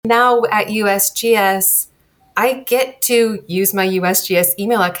now at USGS, I get to use my USGS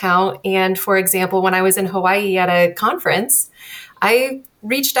email account. And for example, when I was in Hawaii at a conference, I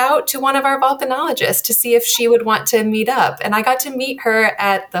reached out to one of our volcanologists to see if she would want to meet up. And I got to meet her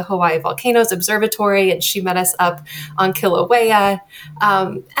at the Hawaii Volcanoes Observatory, and she met us up on Kilauea.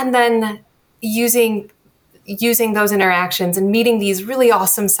 And then using those interactions and meeting these really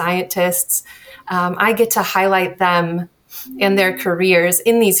awesome scientists, I get to highlight them and their careers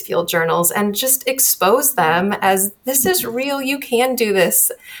in these field journals and just expose them as this is real, you can do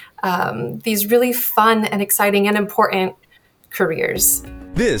this. These really fun and exciting and important careers.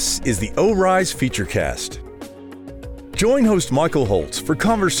 This is the ORISE Featurecast. Join host Michael Holtz for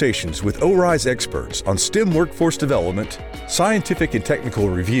conversations with ORISE experts on STEM workforce development, scientific and technical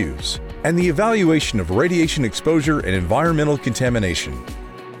reviews, and the evaluation of radiation exposure and environmental contamination.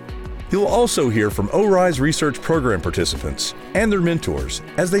 You'll also hear from ORISE research program participants and their mentors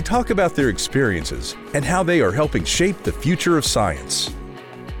as they talk about their experiences and how they are helping shape the future of science.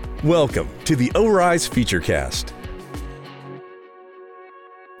 Welcome to the ORISE Featurecast.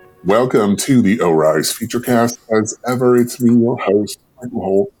 Welcome to the ORISE Featurecast. As ever, it's me, your host, Michael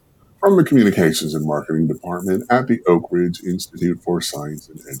Holt, from the Communications and Marketing Department at the Oak Ridge Institute for Science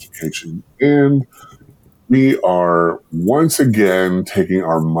and Education. And we are once again taking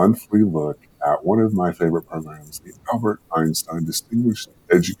our monthly look at one of my favorite programs, the Albert Einstein Distinguished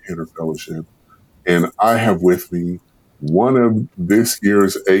Educator Fellowship. And I have with me one of this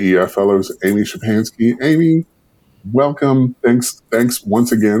year's AEF Fellows, Amy Shapansky. Amy, welcome. Thanks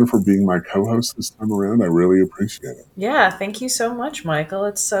once again for being my co-host this time around. I really appreciate it. Yeah, thank you so much, Michael.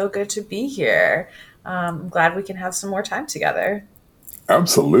 It's so good to be here. I'm glad we can have some more time together.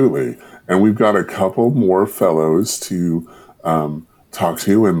 Absolutely. And we've got a couple more fellows to talk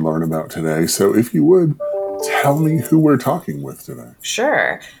to and learn about today. So if you would, tell me who we're talking with today.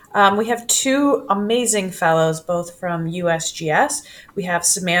 Sure. We have two amazing fellows, both from USGS. We have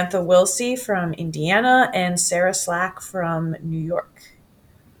Samantha Wilsey from Indiana and Sarah Slack from New York.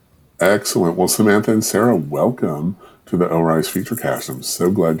 Excellent. Well, Samantha and Sarah, welcome to the ORISE Featurecast. I'm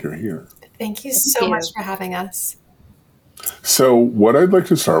so glad you're here. Thank you so much for having us. So what I'd like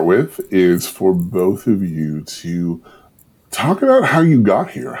to start with is for both of you to talk about how you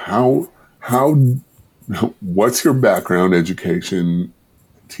got here. What's your background, education,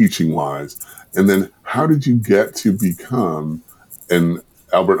 teaching-wise? And then how did you get to become an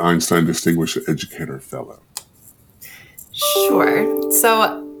Albert Einstein Distinguished Educator Fellow? Sure.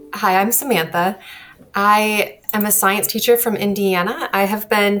 So, hi, I'm Samantha. I am a science teacher from Indiana. I have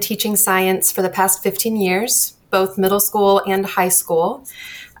been teaching science for the past 15 years, both middle school and high school.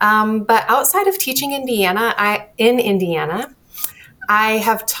 But outside of teaching in Indiana, I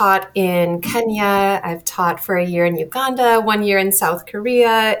have taught in Kenya. I've taught for a year in Uganda, 1 year in South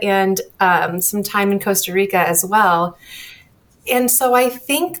Korea, and some time in Costa Rica as well. And so I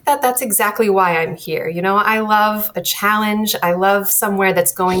think that that's exactly why I'm here. You know, I love a challenge. I love somewhere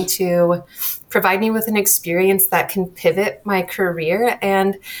that's going to provide me with an experience that can pivot my career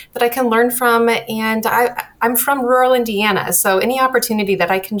and that I can learn from. And I'm from rural Indiana, so any opportunity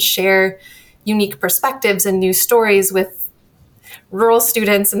that I can share unique perspectives and new stories with rural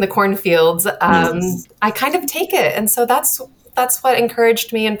students in the cornfields, I kind of take it. And so that's what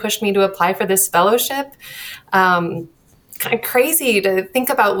encouraged me and pushed me to apply for this fellowship. Kind of crazy to think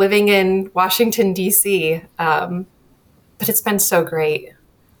about living in Washington, D.C., but it's been so great.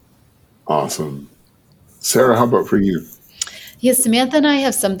 Awesome. Sarah, how about for you? Yes, Samantha and I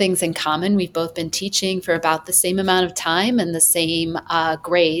have some things in common. We've both been teaching for about the same amount of time and the same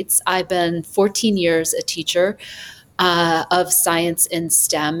grades. I've been 14 years a teacher of science and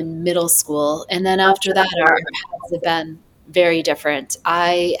STEM in middle school. And then after that, our paths have been very different.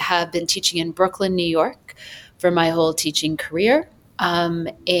 I have been teaching in Brooklyn, New York for my whole teaching career.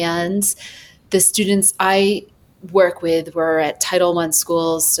 And the students I work with were at Title I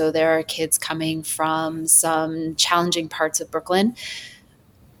schools. So there are kids coming from some challenging parts of Brooklyn.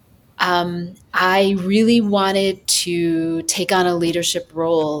 I really wanted to take on a leadership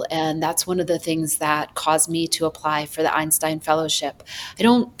role, and that's one of the things that caused me to apply for the Einstein Fellowship. I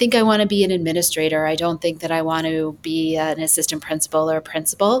don't think I want to be an administrator. I don't think that I want to be an assistant principal or a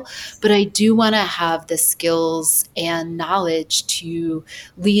principal, but I do want to have the skills and knowledge to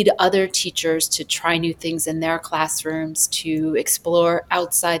lead other teachers to try new things in their classrooms, to explore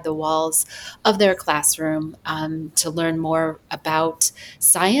outside the walls of their classroom, to learn more about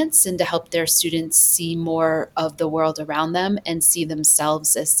science and to help their students see more of the world around them and see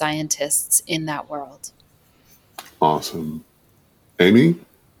themselves as scientists in that world. Awesome. Amy?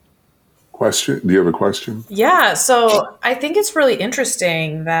 question. Do you have a question? Yeah, so I think it's really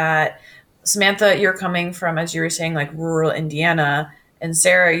interesting that Samantha, you're coming from, as you were saying, like rural Indiana, and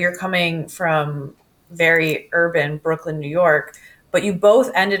Sarah, you're coming from very urban Brooklyn, New York, but you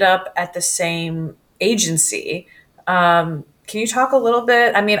both ended up at the same agency. Can you talk a little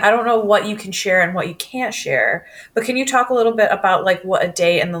bit? I mean, I don't know what you can share and what you can't share, but can you talk a little bit about like what a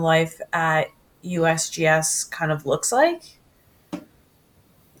day in the life at USGS kind of looks like?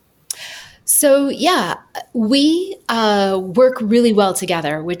 So, yeah, we work really well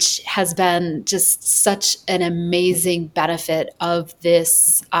together, which has been just such an amazing benefit of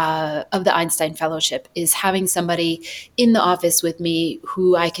this, of the Einstein Fellowship, is having somebody in the office with me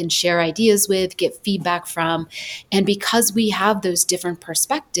who I can share ideas with, get feedback from. And because we have those different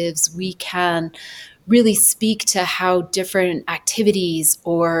perspectives, we can really speak to how different activities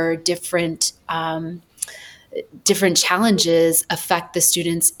or different challenges affect the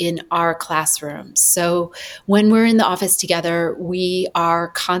students in our classrooms. So when we're in the office together, we are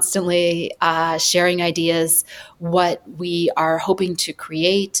constantly sharing ideas, what we are hoping to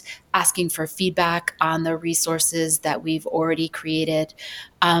create, asking for feedback on the resources that we've already created,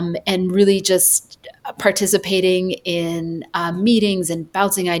 and really just participating in meetings and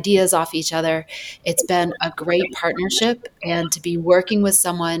bouncing ideas off each other. It's been a great partnership, and to be working with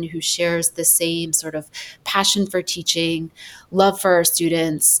someone who shares the same sort of passion for teaching, love for our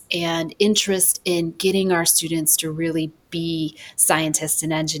students, and interest in getting our students to really be scientists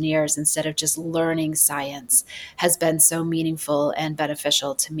and engineers instead of just learning science has been so meaningful and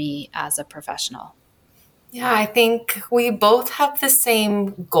beneficial to me as a professional. Yeah, I think we both have the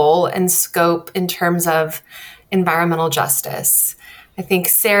same goal and scope in terms of environmental justice. I think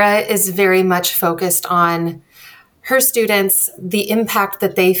Sarah is very much focused on her students, the impact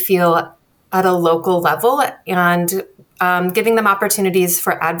that they feel at a local level, and giving them opportunities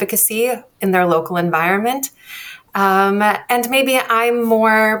for advocacy in their local environment. And maybe I'm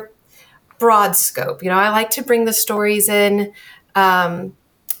more broad scope. I like to bring the stories in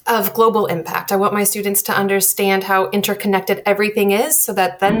of global impact. I want my students to understand how interconnected everything is so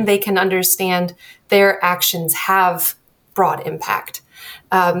that then they can understand their actions have broad impact.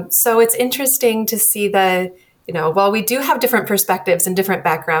 So it's interesting to see that, while we do have different perspectives and different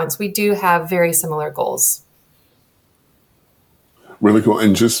backgrounds, we do have very similar goals. Really cool.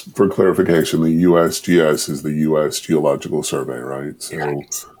 And just for clarification, the USGS is the U.S. Geological Survey, right? So,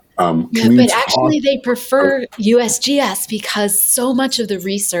 Correct. Yeah, but actually they prefer USGS because so much of the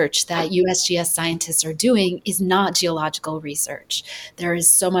research that USGS scientists are doing is not geological research. There is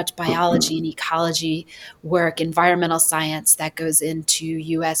so much biology and ecology work, environmental science that goes into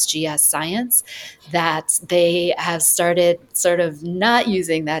USGS science that they have started sort of not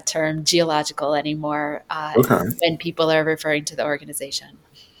using that term geological anymore when people are referring to the organization.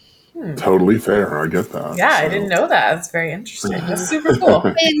 Totally fair. I get that. Yeah, I didn't know that. That's very interesting. That's super cool.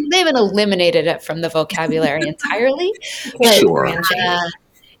 They haven't eliminated it from the vocabulary entirely, but Sure.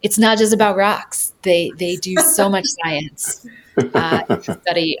 it's not just about rocks. They do so much science to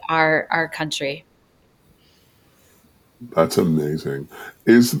study our country. That's amazing.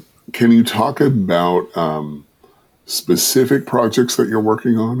 Can you talk about specific projects that you're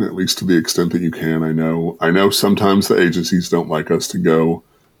working on, at least to the extent that you can? I know sometimes the agencies don't like us to go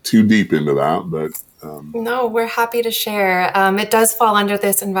too deep into that, but No, we're happy to share. It does fall under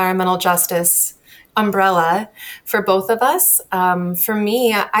this environmental justice umbrella for both of us. For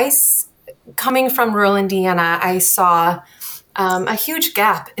me, coming from rural Indiana, I saw a huge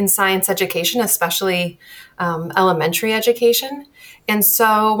gap in science education, especially elementary education. And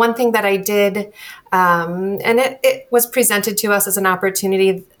so one thing that I did, and it was presented to us as an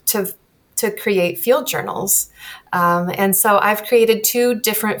opportunity to create field journals. And so I've created 2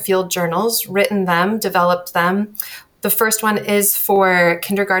 different field journals, written them, developed them. The first one is for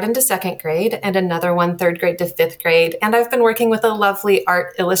kindergarten to 2nd grade, and another one 3rd grade to 5th grade. And I've been working with a lovely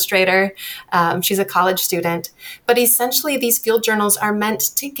art illustrator. She's a college student. But essentially, these field journals are meant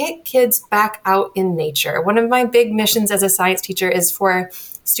to get kids back out in nature. One of my big missions as a science teacher is for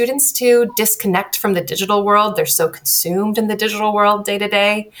students to disconnect from the digital world. They're so consumed in the digital world day to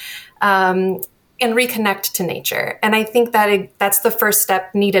day. And reconnect to nature. And I think that that's the first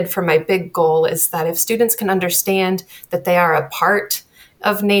step needed for my big goal, is that if students can understand that they are a part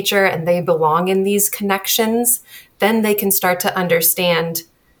of nature and they belong in these connections, then they can start to understand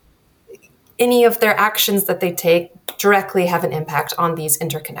any of their actions that they take directly have an impact on these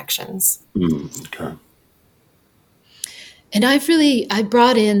interconnections. Okay. And I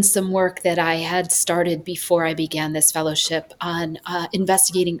brought in some work that I had started before I began this fellowship on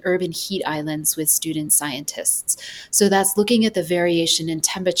investigating urban heat islands with student scientists. So that's looking at the variation in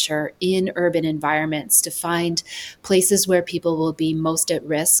temperature in urban environments to find places where people will be most at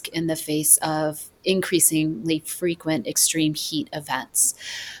risk in the face of increasingly frequent extreme heat events.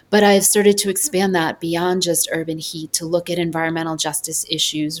 But I've started to expand that beyond just urban heat to look at environmental justice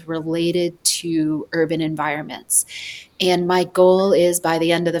issues related to urban environments. And my goal is by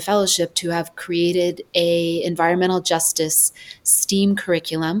the end of the fellowship to have created a environmental justice STEAM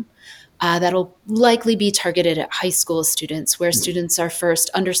curriculum that'll likely be targeted at high school students, where students are first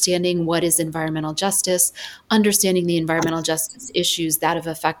understanding what is environmental justice, understanding the environmental justice issues that have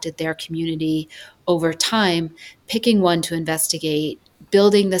affected their community over time, picking one to investigate,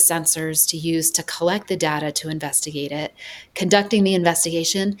 building the sensors to use to collect the data to investigate it, conducting the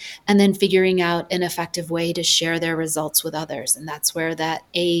investigation, and then figuring out an effective way to share their results with others. And that's where that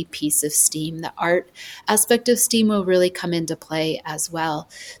A piece of STEAM, the art aspect of STEAM, will really come into play as well.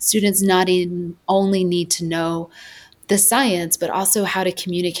 Students not only need to know the science, but also how to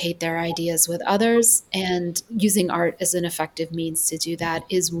communicate their ideas with others. And using art as an effective means to do that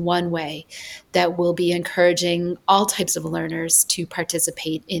is one way that we'll be encouraging all types of learners to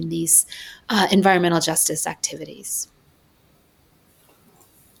participate in these environmental justice activities.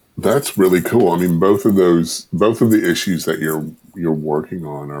 That's really cool. I mean, both of the issues that you're working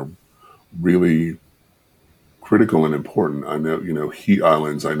on are really critical and important. I know, heat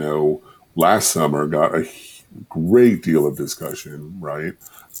islands, I know last summer got a great deal of discussion, right?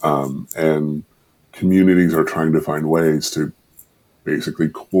 And communities are trying to find ways to basically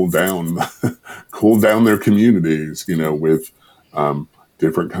cool down, cool down their communities, with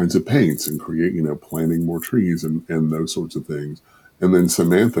different kinds of paints and create, planting more trees and those sorts of things. And then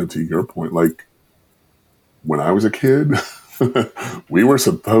Samantha, to your point, like when I was a kid, we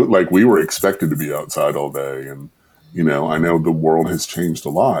were expected to be outside all day. And, I know the world has changed a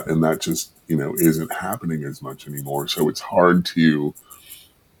lot and that just, isn't happening as much anymore. So it's hard to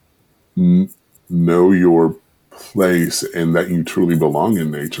know your place and that you truly belong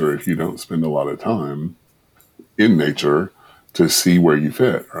in nature if you don't spend a lot of time in nature to see where you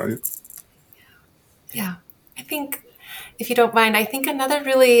fit, right? Yeah. I think, if you don't mind, I think another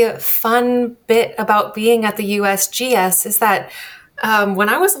really fun bit about being at the USGS is that when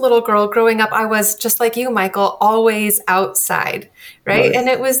I was a little girl growing up, I was just like you, Michael, always outside, right? And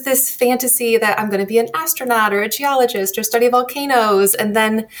it was this fantasy that I'm going to be an astronaut or a geologist or study volcanoes. And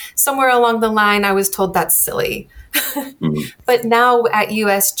then somewhere along the line, I was told that's silly. Mm-hmm. But now at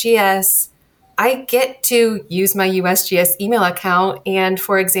USGS, I get to use my USGS email account. And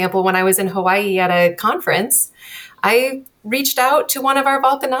for example, when I was in Hawaii at a conference, I reached out to one of our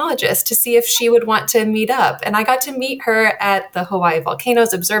volcanologists to see if she would want to meet up. And I got to meet her at the Hawaii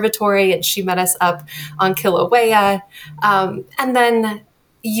Volcanoes Observatory, and she met us up on Kilauea. And then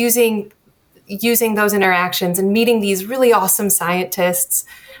using those interactions and meeting these really awesome scientists,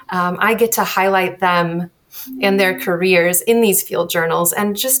 I get to highlight them and their careers in these field journals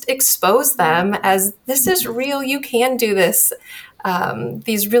and just expose them as this is real. You can do this.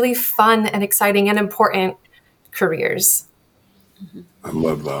 These really fun and exciting and important careers. I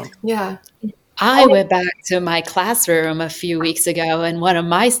love that. Yeah. I went back to my classroom a few weeks ago and one of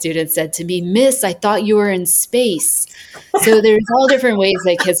my students said to me, "Miss, I thought you were in space." So there's all different ways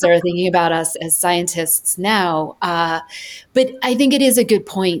that kids are thinking about us as scientists now. But I think it is a good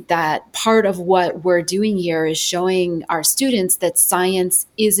point that part of what we're doing here is showing our students that science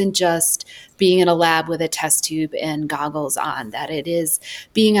isn't just being in a lab with a test tube and goggles on, that it is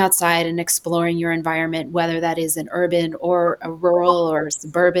being outside and exploring your environment, whether that is an urban or a rural or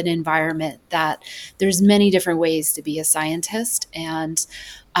suburban environment, that there's many different ways to be a scientist. And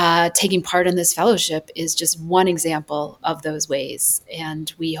taking part in this fellowship is just one example of those ways.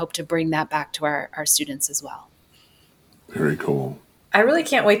 And we hope to bring that back to our students as well. Very cool. I really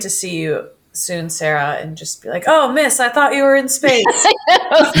can't wait to see you soon, Sarah, and just be like, "Oh, Miss, I thought you were in space."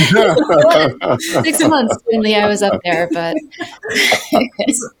 6 months only I was up there, but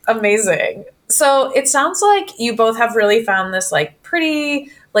it's amazing. So it sounds like you both have really found this like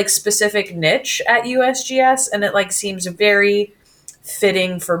pretty like specific niche at USGS, and it like seems very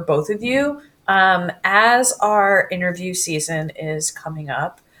fitting for both of you. As our interview season is coming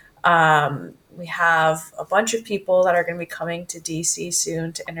up, we have a bunch of people that are going to be coming to DC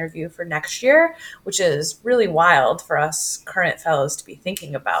soon to interview for next year, which is really wild for us current fellows to be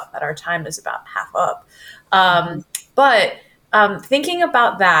thinking about, that our time is about half up. But thinking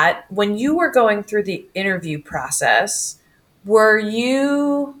about that, when you were going through the interview process, were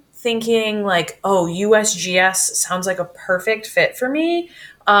you thinking like, oh, USGS sounds like a perfect fit for me?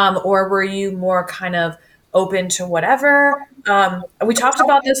 Or were you more kind of open to whatever? We talked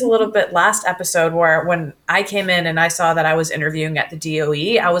about this a little bit last episode where when I came in and I saw that I was interviewing at the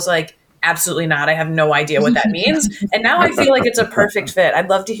DOE, I was like, absolutely not. I have no idea what that means. And now I feel like it's a perfect fit. I'd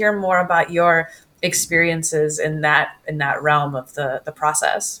love to hear more about your experiences in that realm of the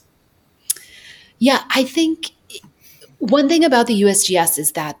process. Yeah, I think one thing about the USGS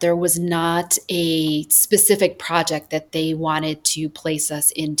is that there was not a specific project that they wanted to place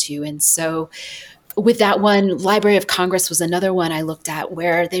us into. And so with that one, Library of Congress was another one I looked at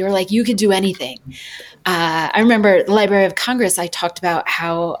where they were like, you can do anything. I remember the Library of Congress, I talked about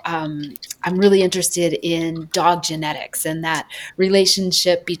how I'm really interested in dog genetics and that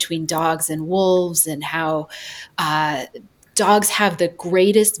relationship between dogs and wolves, and how dogs have the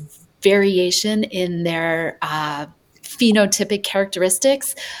greatest variation in their phenotypic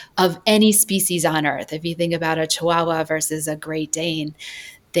characteristics of any species on Earth. If you think about a Chihuahua versus a Great Dane,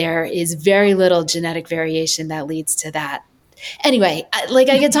 there is very little genetic variation that leads to that. Anyway, I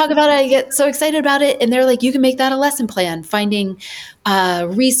can talk about it. I get so excited about it. And they're like, you can make that a lesson plan, finding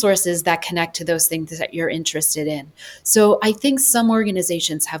resources that connect to those things that you're interested in. So I think some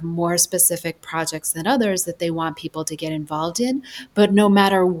organizations have more specific projects than others that they want people to get involved in. But no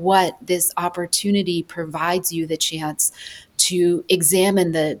matter what, this opportunity provides you the chance to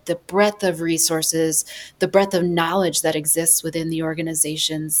examine the breadth of resources, the breadth of knowledge that exists within the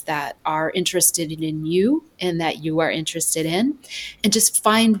organizations that are interested in you and that you are interested in, and just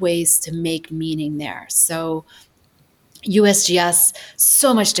find ways to make meaning there. So USGS,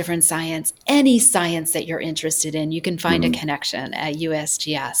 so much different science. Any science that you're interested in, you can find a connection at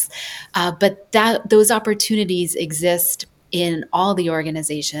USGS. But those opportunities exist in all the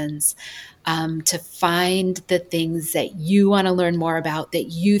organizations to find the things that you want to learn more about, that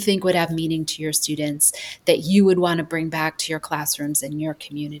you think would have meaning to your students, that you would want to bring back to your classrooms and your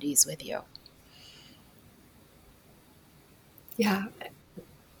communities with you. Yeah.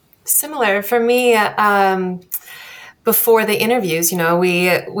 Similar for me. Before the interviews,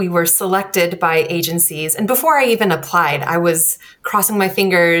 we were selected by agencies. And before I even applied, I was crossing my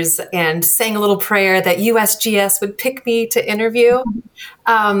fingers and saying a little prayer that USGS would pick me to interview.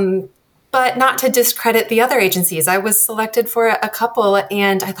 But not to discredit the other agencies. I was selected for a couple,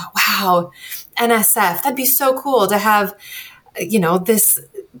 and I thought, wow, NSF, that'd be so cool to have, this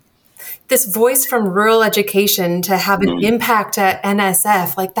voice from rural education to have an impact at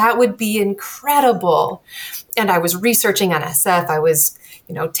NSF. Like, that would be incredible. And I was researching NSF. I was,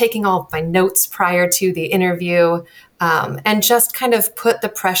 taking all of my notes prior to the interview, and just kind of put the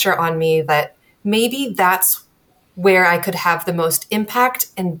pressure on me that maybe that's where I could have the most impact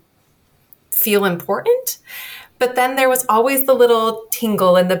and feel important. But then there was always the little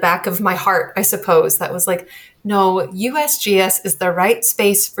tingle in the back of my heart, I suppose, that was like, no, USGS is the right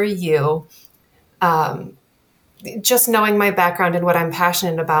space for you. Just knowing my background and what I'm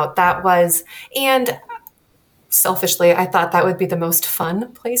passionate about, and selfishly, I thought that would be the most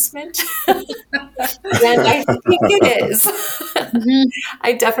fun placement. And I think it is.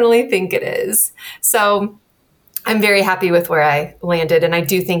 I definitely think it is. So I'm very happy with where I landed. And I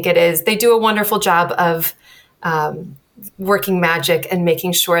do think it is. They do a wonderful job of working magic and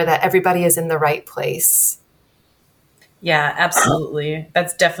making sure that everybody is in the right place. Yeah, absolutely.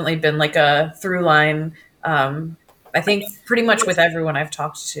 That's definitely been like a through line, I think, pretty much with everyone I've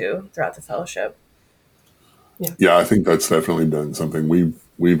talked to throughout the fellowship. Yeah, I think that's definitely been something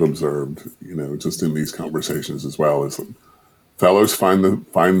we've observed, just in these conversations as well, is fellows find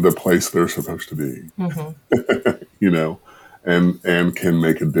the place they're supposed to be, and can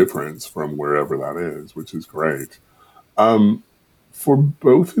make a difference from wherever that is, which is great. For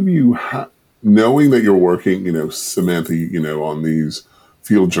both of you, knowing that you're working, Samantha, on these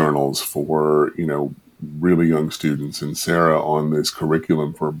field journals for, really young students, and Sarah on this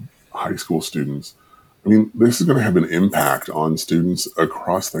curriculum for high school students, I mean, this is going to have an impact on students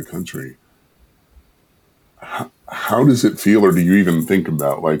across the country. How does it feel, or do you even think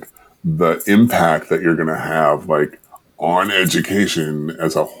about like the impact that you're going to have like on education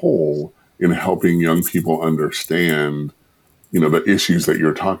as a whole in helping young people understand, the issues that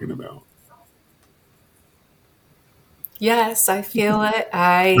you're talking about? Yes, I feel it.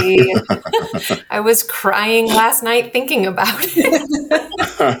 I was crying last night thinking about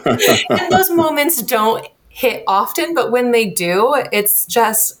it. And those moments don't hit often, but when they do, it's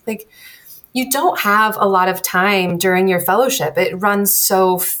just like, you don't have a lot of time during your fellowship. It runs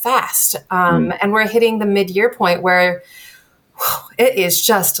so fast. And we're hitting the mid-year point where it is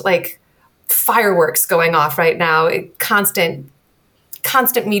just like fireworks going off right now. Constant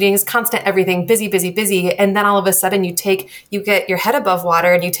constant meetings, constant everything, busy, busy, busy. And then all of a sudden you get your head above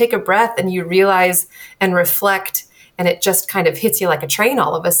water and you take a breath and you realize and reflect, and it just kind of hits you like a train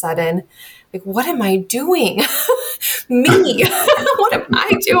all of a sudden. Like, what am I doing? Me, what am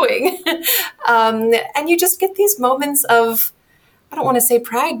I doing? And you just get these moments of, I don't want to say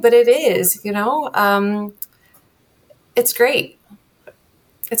pride, but it is, it's great.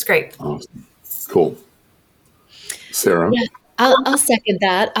 It's great. Awesome. Cool. Sarah? Yeah, I'll second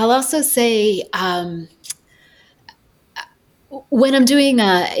that. I'll also say when I'm doing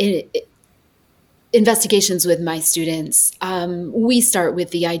investigations with my students, we start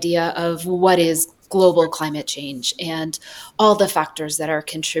with the idea of what is global climate change and all the factors that are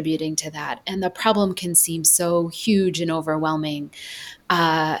contributing to that. And the problem can seem so huge and overwhelming.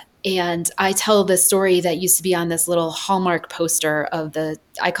 And I tell the story that used to be on this little Hallmark poster of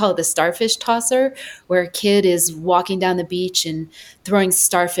I call it the starfish tosser, where a kid is walking down the beach and throwing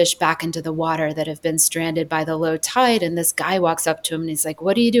starfish back into the water that have been stranded by the low tide. And this guy walks up to him and he's like,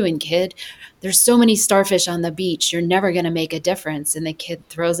 "What are you doing, kid? There's so many starfish on the beach. You're never going to make a difference." And the kid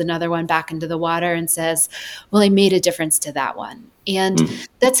throws another one back into the water and says, "Well, I made a difference to that one." And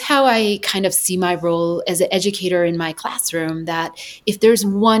that's how I kind of see my role as an educator in my classroom, that if there's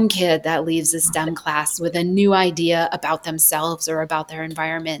one kid that leaves a STEM class with a new idea about themselves or about their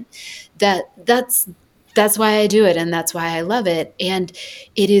environment, that's why I do it, and that's why I love it. And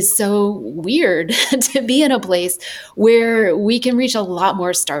it is so weird to be in a place where we can reach a lot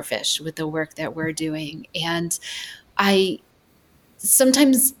more starfish with the work that we're doing. And I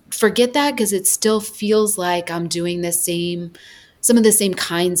sometimes forget that because it still feels like I'm doing some of the same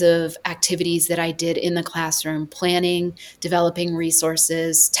kinds of activities that I did in the classroom: planning, developing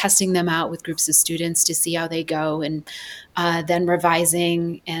resources, testing them out with groups of students to see how they go, and then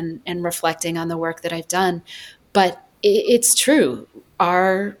revising and reflecting on the work that I've done. But it's true.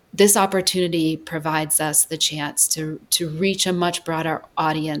 This opportunity provides us the chance to reach a much broader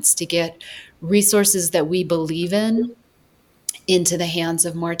audience, to get resources that we believe in into the hands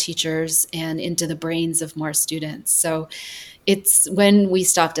of more teachers and into the brains of more students. So it's, when we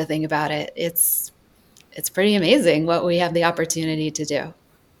stop to think about it, it's pretty amazing what we have the opportunity to do.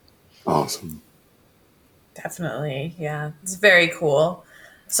 Awesome. Definitely. Yeah. It's very cool.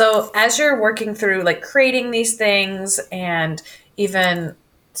 So as you're working through like creating these things, and even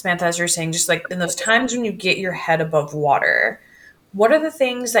Samantha, as you're saying, just like in those times when you get your head above water, what are the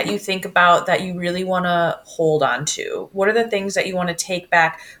things that you think about that you really want to hold on to? What are the things that you want to take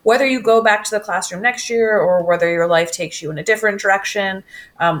back, whether you go back to the classroom next year or whether your life takes you in a different direction?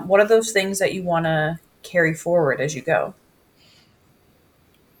 What are those things that you want to carry forward as you go?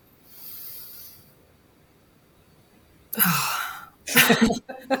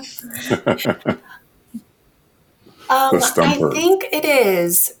 I think it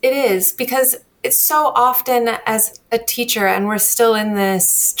is because it's so often as a teacher, and we're still in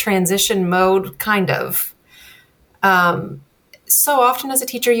this transition mode, kind of. So often as a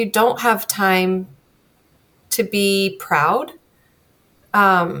teacher, you don't have time to be proud,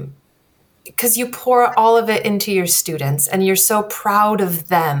 because you pour all of it into your students and you're so proud of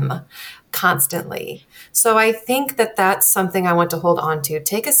them constantly. So I think that that's something I want to hold on to.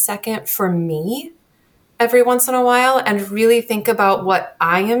 Take a second for me every once in a while and really think about what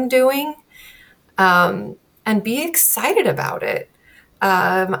I am doing, and be excited about it.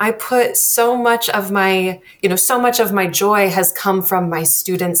 I put so much of my joy has come from my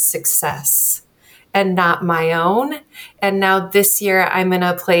students' success and not my own. And now this year I'm in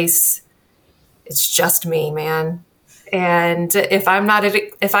a place, it's just me, man. And if I'm not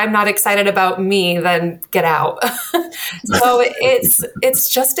excited about me, then get out. So it's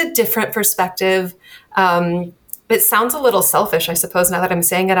just a different perspective. It sounds a little selfish, I suppose, now that I'm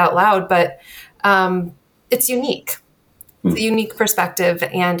saying it out loud, but it's unique. It's a unique perspective,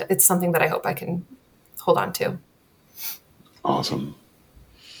 and it's something that I hope I can hold on to. Awesome.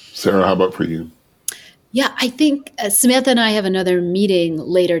 Sarah, how about for you? Yeah, I think Samantha and I have another meeting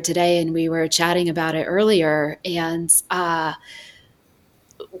later today, and we were chatting about it earlier. And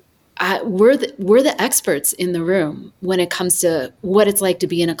we're the experts in the room when it comes to what it's like to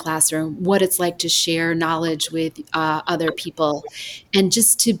be in a classroom, what it's like to share knowledge with other people, and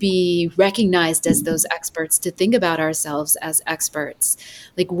just to be recognized as those experts, to think about ourselves as experts.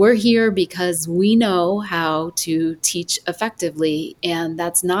 Like, we're here because we know how to teach effectively, and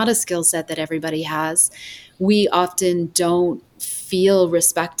that's not a skill set that everybody has. We often don't feel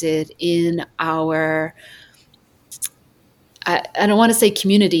respected in our I don't want to say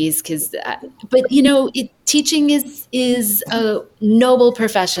communities because, but teaching is a noble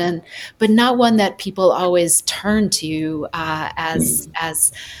profession, but not one that people always turn to as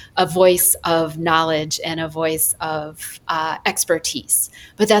a voice of knowledge and a voice of expertise.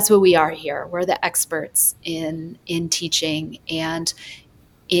 But that's what we are here. We're the experts in teaching and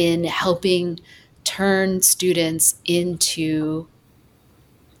in helping turn students into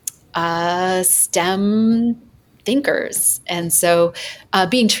STEM thinkers. And so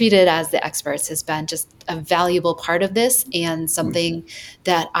being treated as the experts has been just a valuable part of this and something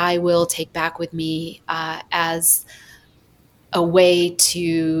that I will take back with me as a way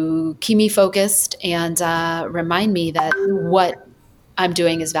to keep me focused and remind me that what I'm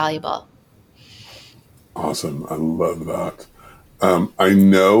doing is valuable. Awesome. I love that. I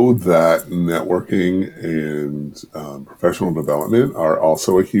know that networking and professional development are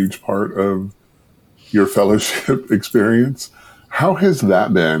also a huge part of your fellowship experience. How has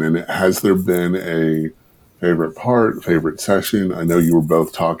that been? And has there been a favorite part, favorite session? I know you were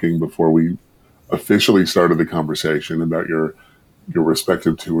both talking before we officially started the conversation about your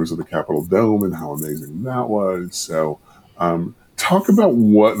respective tours of the Capitol Dome and how amazing that was. So, talk about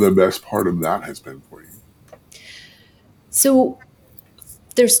what the best part of that has been for you. So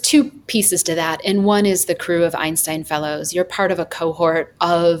there's two pieces to that. And one is the crew of Einstein Fellows. You're part of a cohort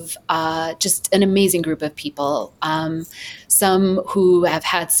of just an amazing group of people. Some who have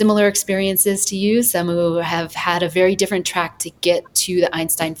had similar experiences to you, some who have had a very different track to get to the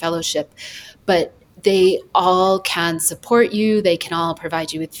Einstein Fellowship. But they all can support you. They can all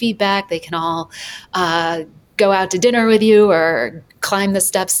provide you with feedback. They can all go out to dinner with you or climb the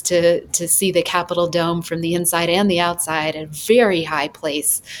steps to see the Capitol Dome from the inside and the outside, a very high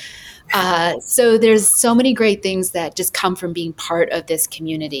place. So there's so many great things that just come from being part of this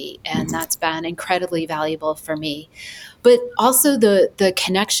community, and that's been incredibly valuable for me. But also the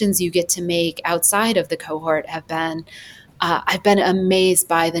connections you get to make outside of the cohort have been, I've been amazed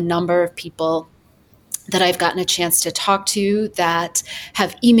by the number of people that I've gotten a chance to talk to that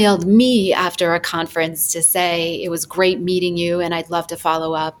have emailed me after a conference to say it was great meeting you and I'd love to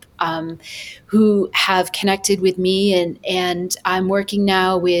follow up, who have connected with me. And I'm working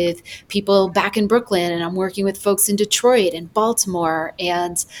now with people back in Brooklyn, and I'm working with folks in Detroit and Baltimore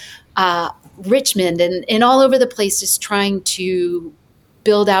and Richmond and all over the place, just trying to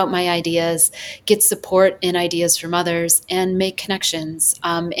build out my ideas, get support and ideas from others, and make connections.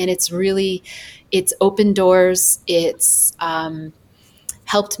 And it's opened doors. It's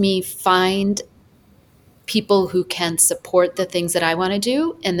helped me find people who can support the things that I want to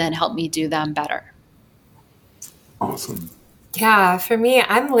do and then help me do them better. Awesome. Yeah, for me,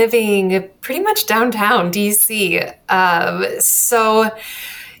 I'm living pretty much downtown DC. So,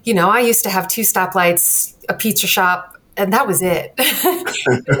 I used to have 2 stoplights, a pizza shop, and that was it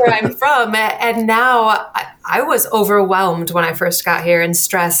where I'm from. And now I was overwhelmed when I first got here and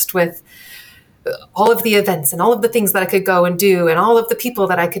stressed with all of the events and all of the things that I could go and do and all of the people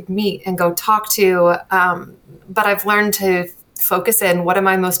that I could meet and go talk to. But I've learned to focus in what am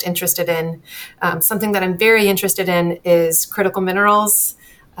I most interested in. Something that I'm very interested in is critical minerals,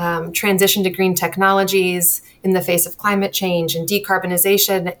 transition to green technologies in the face of climate change and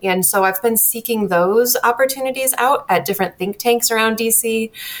decarbonization. And so I've been seeking those opportunities out at different think tanks around DC.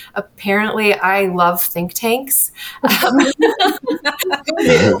 Apparently, I love think tanks. The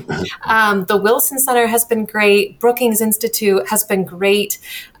Wilson Center has been great. Brookings Institute has been great.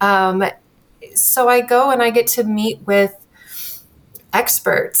 So I go and I get to meet with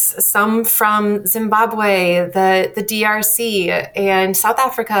experts, some from Zimbabwe, the DRC, and South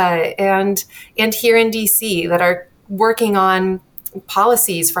Africa, and here in DC that are working on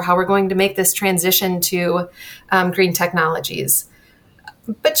policies for how we're going to make this transition to green technologies.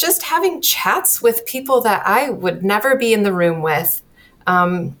 But just having chats with people that I would never be in the room with.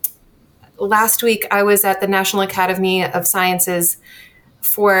 Last week, I was at the National Academy of Sciences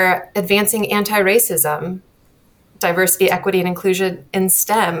for advancing anti-racism, diversity, equity, and inclusion in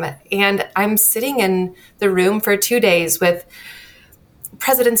STEM. And I'm sitting in the room for 2 days with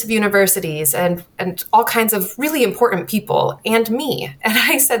presidents of universities and all kinds of really important people and me. And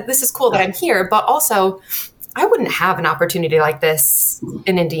I said, this is cool that I'm here, but also I wouldn't have an opportunity like this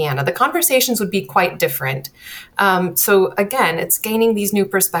in Indiana. The conversations would be quite different. So again, it's gaining these new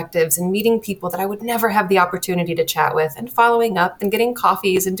perspectives and meeting people that I would never have the opportunity to chat with, and following up and getting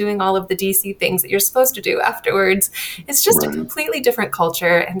coffees and doing all of the DC things that you're supposed to do afterwards. It's just a completely different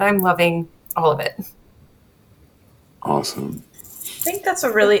culture, and I'm loving all of it. Awesome. I think that's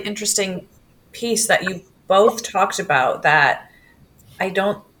a really interesting piece that you both talked about that I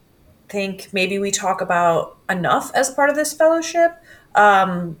don't think maybe we talk about enough as part of this fellowship.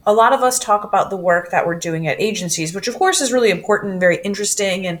 A lot of us talk about the work that we're doing at agencies, which of course is really important and very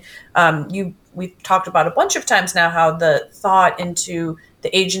interesting. And we've talked about a bunch of times now how the thought into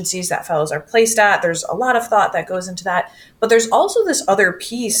the agencies that fellows are placed at, there's a lot of thought that goes into that. But there's also this other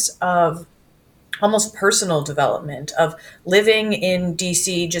piece of almost personal development of living in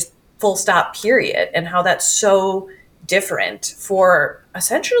DC, just full stop period, and how that's so different for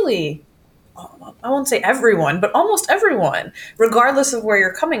essentially, I won't say everyone, but almost everyone, regardless of where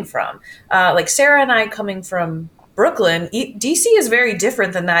you're coming from. Like Sarah and I coming from Brooklyn, DC is very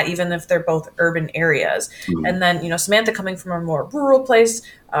different than that, even if they're both urban areas. Mm-hmm. And then, Samantha coming from a more rural place,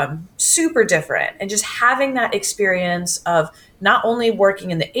 super different. And just having that experience of not only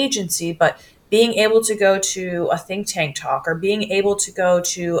working in the agency, but being able to go to a think tank talk or being able to go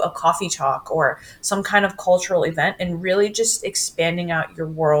to a coffee talk or some kind of cultural event and really just expanding out your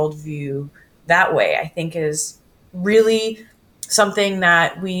worldview that way, I think is really something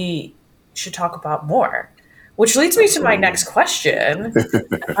that we should talk about more. Which leads me to my next question.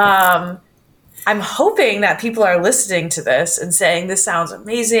 I'm hoping that people are listening to this and saying, this sounds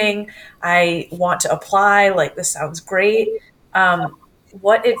amazing. I want to apply. Like, this sounds great.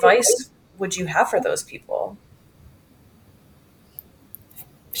 What advice would you have for those people?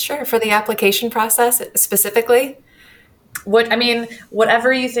 Sure. For the application process specifically?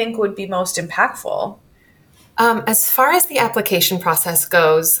 Whatever you think would be most impactful. As far as the application process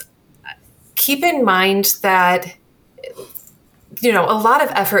goes, keep in mind that, a lot of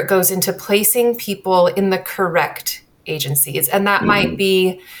effort goes into placing people in the correct agencies. And that might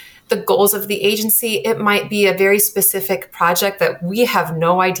be the goals of the agency. It might be a very specific project that we have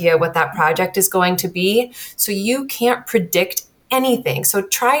no idea what that project is going to be. So you can't predict anything. So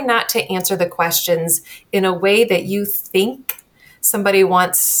try not to answer the questions in a way that you think somebody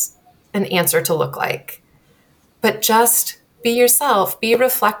wants an answer to look like. But just be yourself, be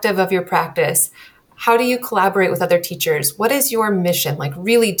reflective of your practice. How do you collaborate with other teachers? What is your mission? Like,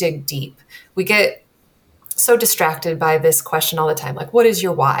 really dig deep. We get so distracted by this question all the time. Like, what is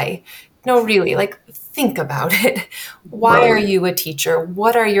your why? No, really, like, think about it. Why are you a teacher?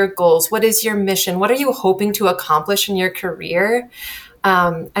 What are your goals? What is your mission? What are you hoping to accomplish in your career?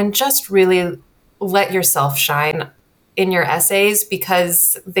 And just really let yourself shine in your essays,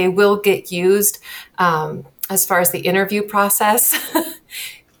 because they will get used as far as the interview process.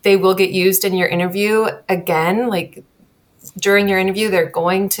 They will get used in your interview again. Like, during your interview, they're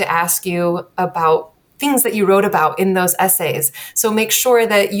going to ask you about things that you wrote about in those essays. So make sure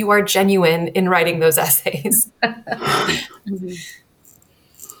that you are genuine in writing those essays.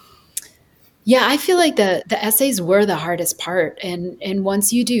 Yeah, I feel like the essays were the hardest part. And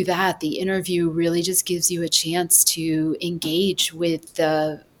once you do that, the interview really just gives you a chance to engage with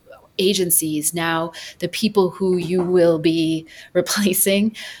the agencies, now the people who you will be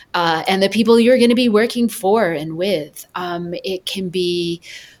replacing, and the people you're going to be working for and with. It can be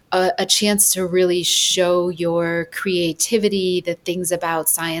a chance to really show your creativity, the things about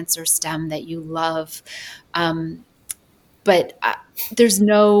science or STEM that you love. But there's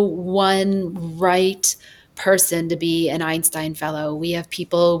no one right person to be an Einstein Fellow. We have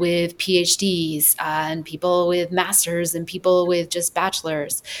people with PhDs and people with masters and people with just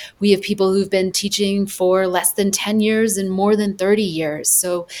bachelors. We have people who've been teaching for less than 10 years and more than 30 years.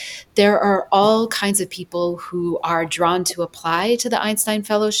 So there are all kinds of people who are drawn to apply to the Einstein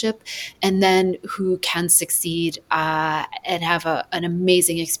Fellowship and then who can succeed and have an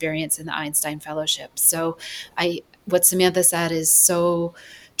amazing experience in the Einstein Fellowship. So what Samantha said is so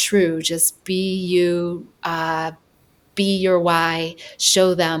true. Just be you, be your why,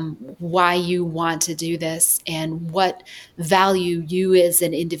 show them why you want to do this and what value you as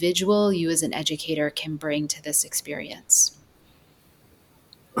an individual, you as an educator can bring to this experience.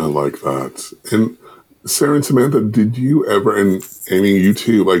 I like that. And Sarah and Samantha, did you ever, and Amy, you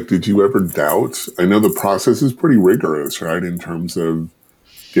too, like, did you ever doubt? I know the process is pretty rigorous, right, in terms of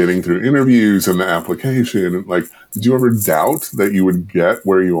getting through interviews and the application. Like, did you ever doubt that you would get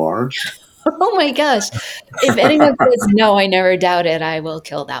where you are? Oh my gosh. If anyone says, no, I never doubt it, I will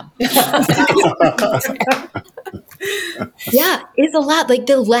kill them. Yeah, it's a lot. Like,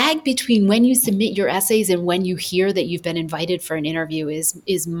 the lag between when you submit your essays and when you hear that you've been invited for an interview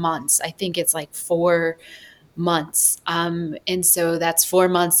is months. I think it's like 4 months. And so that's 4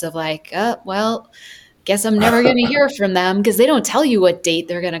 months of like, well, guess I'm never going to hear from them, because they don't tell you what date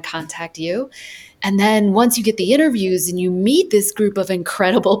they're going to contact you. And then once you get the interviews and you meet this group of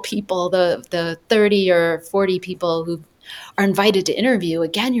incredible people, the 30 or 40 people who are invited to interview,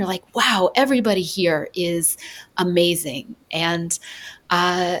 again, you're like, wow, everybody here is amazing. And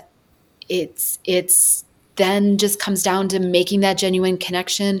it's then just comes down to making that genuine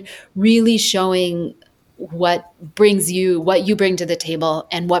connection, really showing what you bring to the table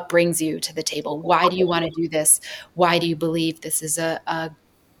and what brings you to the table. Why do you want to do this? Why do you believe this is a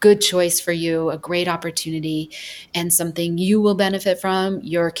good choice for you, a great opportunity, and something you will benefit from,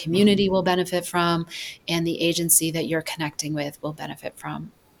 your community will benefit from, and the agency that you're connecting with will benefit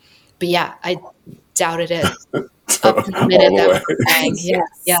from. But yeah, I doubted it up to the minute All that the we were saying. way. Yeah,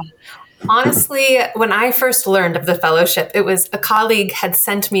 yeah. Honestly, when I first learned of the fellowship, it was a colleague had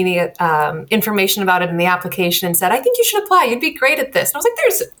sent me the information about it in the application and said, I think you should apply. You'd be great at this. And I was like,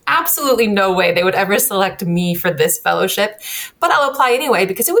 there's absolutely no way they would ever select me for this fellowship, but I'll apply anyway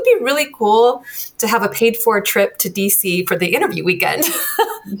because it would be really cool to have a paid for trip to DC for the interview weekend.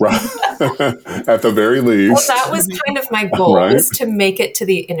 Right. At the very least. Well, that was kind of my goal, Right. was to make it to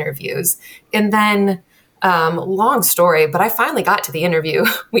the interviews. And then long story, but I finally got to the interview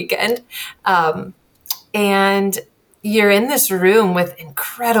weekend. And you're in this room with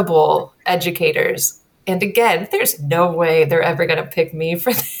incredible educators. And again, there's no way they're ever going to pick me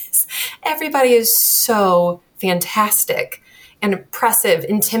for this. Everybody is so fantastic and impressive,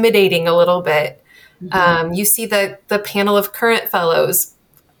 intimidating a little bit. You see the panel of current fellows,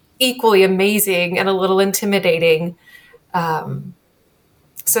 equally amazing and a little intimidating.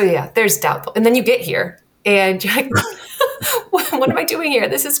 So yeah, there's doubt. And then you get here and you're like, what am I doing here?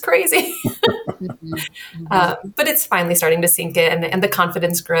 This is crazy. But it's finally starting to sink in, and the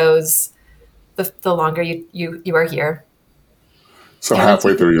confidence grows the longer you are here. So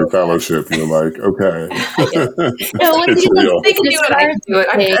halfway through your fellowship, you're like, okay. Once you real. They can do it, I can do it.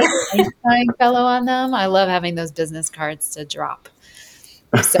 I'm good. Einstein Fellow on them. I love having those business cards to drop.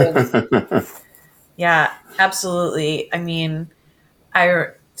 So Yeah, absolutely. I mean,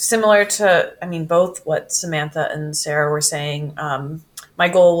 similar to, both what Samantha and Sarah were saying. My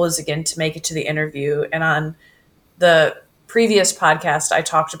goal was, again, to make it to the interview. And on the previous podcast, I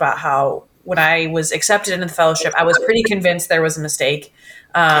talked about how when I was accepted into the fellowship, I was pretty convinced there was a mistake.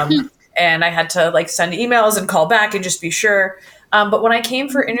 And I had to send emails and call back and just be sure. But when I came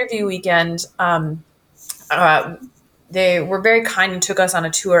for interview weekend, they were very kind and took us on a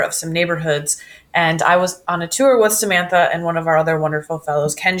tour of some neighborhoods. And I was on a tour with Samantha and one of our other wonderful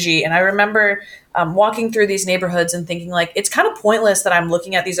fellows, Kenji. And I remember walking through these neighborhoods and thinking, it's kind of pointless that I'm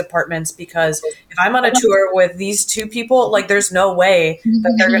looking at these apartments, because if I'm on a tour with these two people, there's no way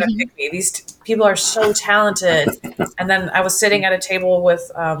that they're going to pick me. These people are so talented. And then I was sitting at a table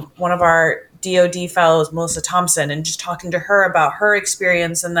with one of our DOD fellows, Melissa Thompson, and just talking to her about her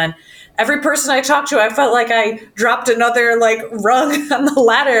experience. And then every person I talked to, I felt like I dropped another rung on the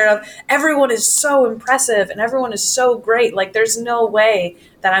ladder of everyone is so impressive and everyone is so great. There's no way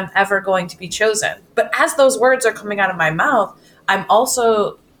that I'm ever going to be chosen. But as those words are coming out of my mouth, I'm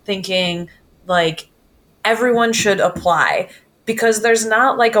also thinking everyone should apply, because there's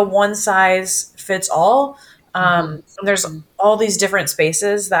not a one size fits all. There's all these different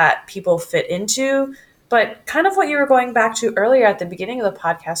spaces that people fit into, but kind of what you were going back to earlier at the beginning of the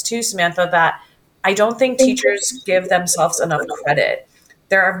podcast too, Samantha, that I don't think teachers give themselves enough credit.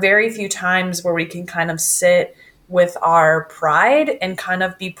 There are very few times where we can kind of sit with our pride and kind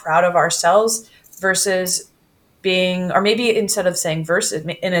of be proud of ourselves versus being, or maybe instead of saying versus,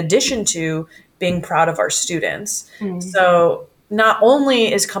 in addition to being proud of our students. So not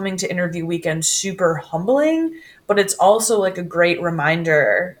only is coming to interview weekend super humbling, but it's also a great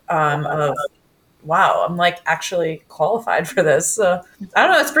reminder of, wow, I'm actually qualified for this. So I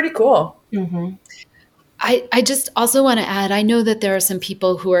don't know, it's pretty cool. Mm-hmm. I just also want to add, I know that there are some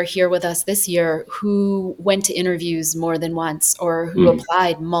people who are here with us this year who went to interviews more than once or who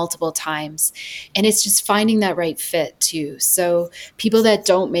applied multiple times. And it's just finding that right fit too. So people that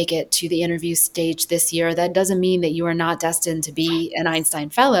don't make it to the interview stage this year, that doesn't mean that you are not destined to be an Einstein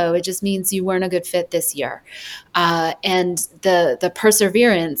Fellow. It just means you weren't a good fit this year. And the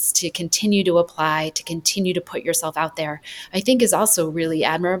perseverance to continue to apply, to continue to put yourself out there, I think is also really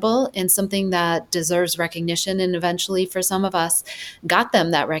admirable and something that deserves recognition. And eventually for some of us got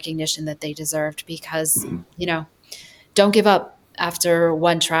them that recognition that they deserved, because, don't give up after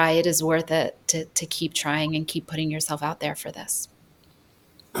one try. It is worth it to keep trying and keep putting yourself out there for this.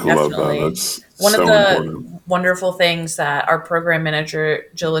 I love that. That's one so of the important. wonderful things that our program manager,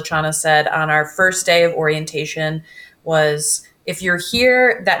 Jill Lachana, said on our first day of orientation was, if you're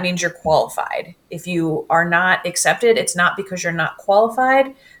here, that means you're qualified. If you are not accepted, it's not because you're not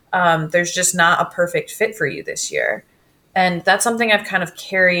qualified. There's just not a perfect fit for you this year. And that's something I've kind of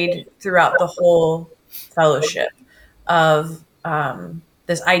carried throughout the whole fellowship of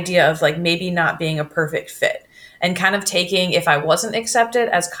this idea of maybe not being a perfect fit. and kind of taking, if I wasn't accepted,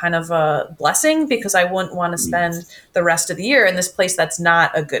 as kind of a blessing, because I wouldn't want to spend the rest of the year in this place that's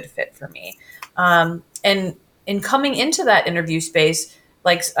not a good fit for me. And in coming into that interview space,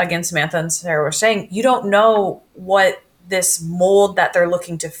 like again, Samantha and Sarah were saying, you don't know what this mold that they're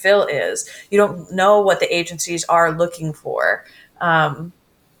looking to fill is. You don't know what the agencies are looking for.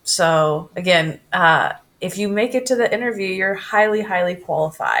 So again, if you make it to the interview, you're highly, highly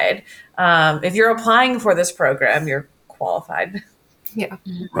qualified. If you're applying for this program, you're qualified. Yeah.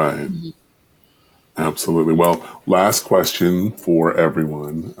 Right. Absolutely. Well, last question for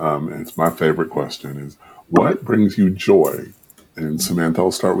everyone. It's my favorite question is, what brings you joy? And Samantha,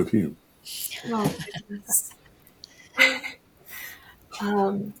 I'll start with you. Oh, goodness.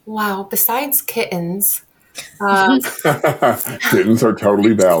 Wow. Besides kittens, Kittens are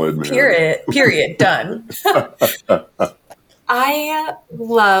totally valid, man. Period. Done. I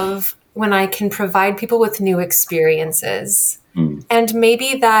love when I can provide people with new experiences. And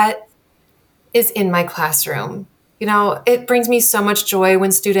maybe that is in my classroom. You know, it brings me so much joy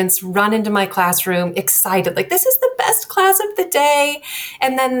when students run into my classroom excited, like, this is the best class of the day.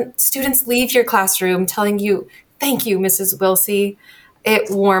 And then students leave your classroom telling you, thank you, Mrs. Wilsey.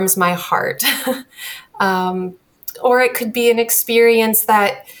 It warms my heart. Or it could be an experience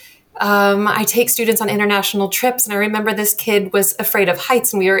that I take students on international trips. And I remember this kid was afraid of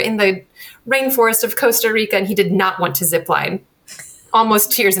heights, and we were in the rainforest of Costa Rica, and he did not want to zip line.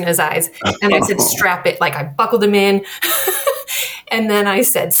 Almost tears in his eyes. And I said, strap it. Like, I buckled him in. And then I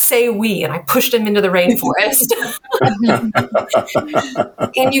said, say we, and I pushed him into the rainforest.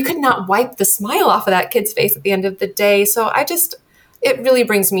 And you could not wipe the smile off of that kid's face at the end of the day. So it really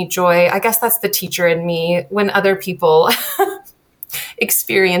brings me joy. I guess that's the teacher in me, when other people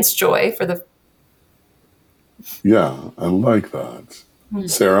experience joy for the... Yeah, I like that.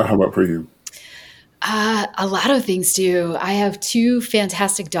 Sarah, how about for you? A lot of things do. I have 2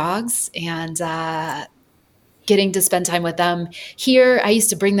 fantastic dogs, and getting to spend time with them here. I used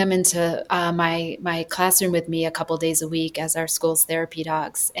to bring them into my classroom with me a couple days a week as our school's therapy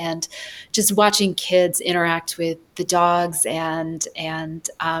dogs, and just watching kids interact with the dogs. And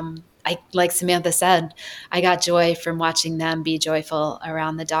I, like Samantha said, I got joy from watching them be joyful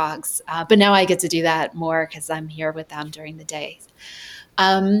around the dogs. But now I get to do that more because I'm here with them during the day.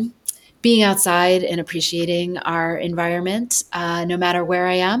 Being outside and appreciating our environment, no matter where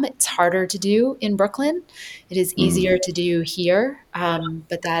I am. It's harder to do in Brooklyn. It is easier to do here,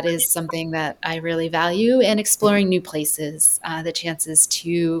 but that is something that I really value. And exploring new places, the chances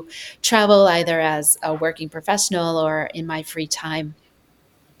to travel either as a working professional or in my free time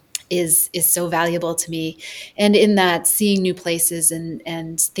is so valuable to me. And in that, seeing new places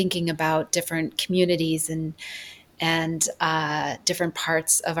and thinking about different communities and different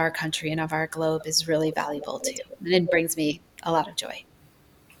parts of our country and of our globe is really valuable too. And it brings me a lot of joy.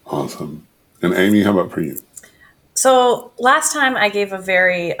 Awesome. And Amy, how about for you? So last time I gave a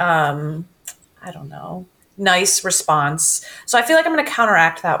very, nice response. So I feel like I'm going to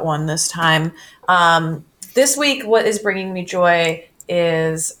counteract that one this time. This week, what is bringing me joy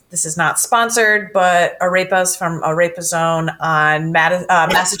is, this is not sponsored, but arepas from Arepa Zone on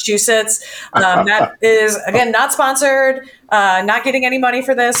Massachusetts. That is, again, not sponsored, not getting any money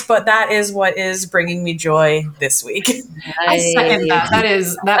for this, but that is what is bringing me joy this week. I second that.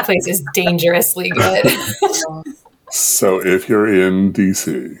 That place is dangerously good. So if you're in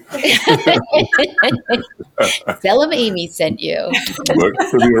DC, tell them Amy sent you. Look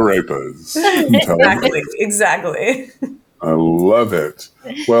for the arepas. Exactly. I love it.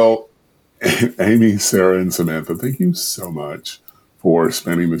 Well, Amy, Sarah, and Samantha, thank you so much for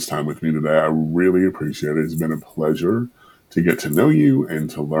spending this time with me today. I really appreciate it. It's been a pleasure to get to know you and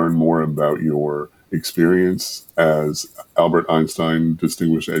to learn more about your experience as Albert Einstein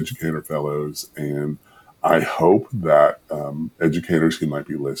Distinguished Educator Fellows. And I hope that educators who might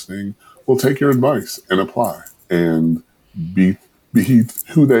be listening will take your advice and apply and be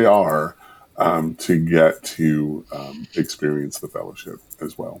who they are to get to experience the fellowship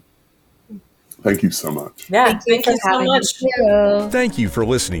as well. Thank you so much. Yeah, thank you so much. Thank you for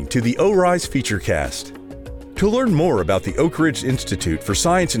listening to the ORISE Featurecast. To learn more about the Oak Ridge Institute for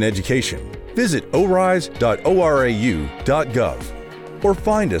Science and Education, visit orise.orau.gov or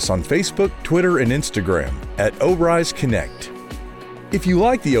find us on Facebook, Twitter, and Instagram at ORISE Connect. If you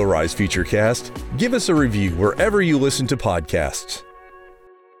like the ORISE Featurecast, give us a review wherever you listen to podcasts.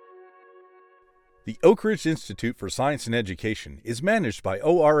 The Oak Ridge Institute for Science and Education is managed by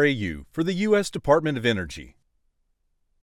ORAU for the U.S. Department of Energy.